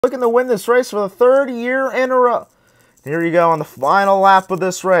Looking to win this race for the third year in a row. Here you go on the final lap of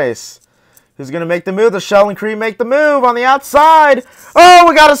this race. Who's going to make the move? Does Sheldon Creed make the move on the outside? Oh,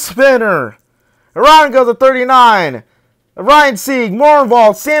 we got a spinner. Around goes the 39. Ryan Sieg, more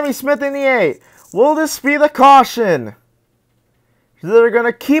involved. Sammy Smith in the 8. Will this be the caution? They're going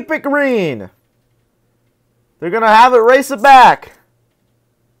to keep it green. They're going to have it race it back.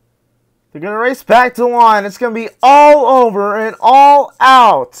 They're going to race back to the line. It's going to be all over and all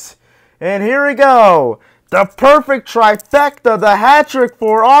out. And here we go. The perfect trifecta, the hat trick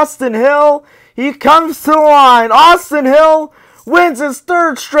for Austin Hill. He comes to the line. Austin Hill wins his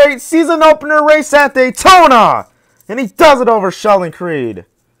third straight season opener race at Daytona. And he does it over Sheldon Creed.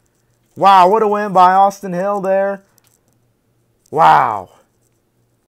 Wow, what a win by Austin Hill there. Wow.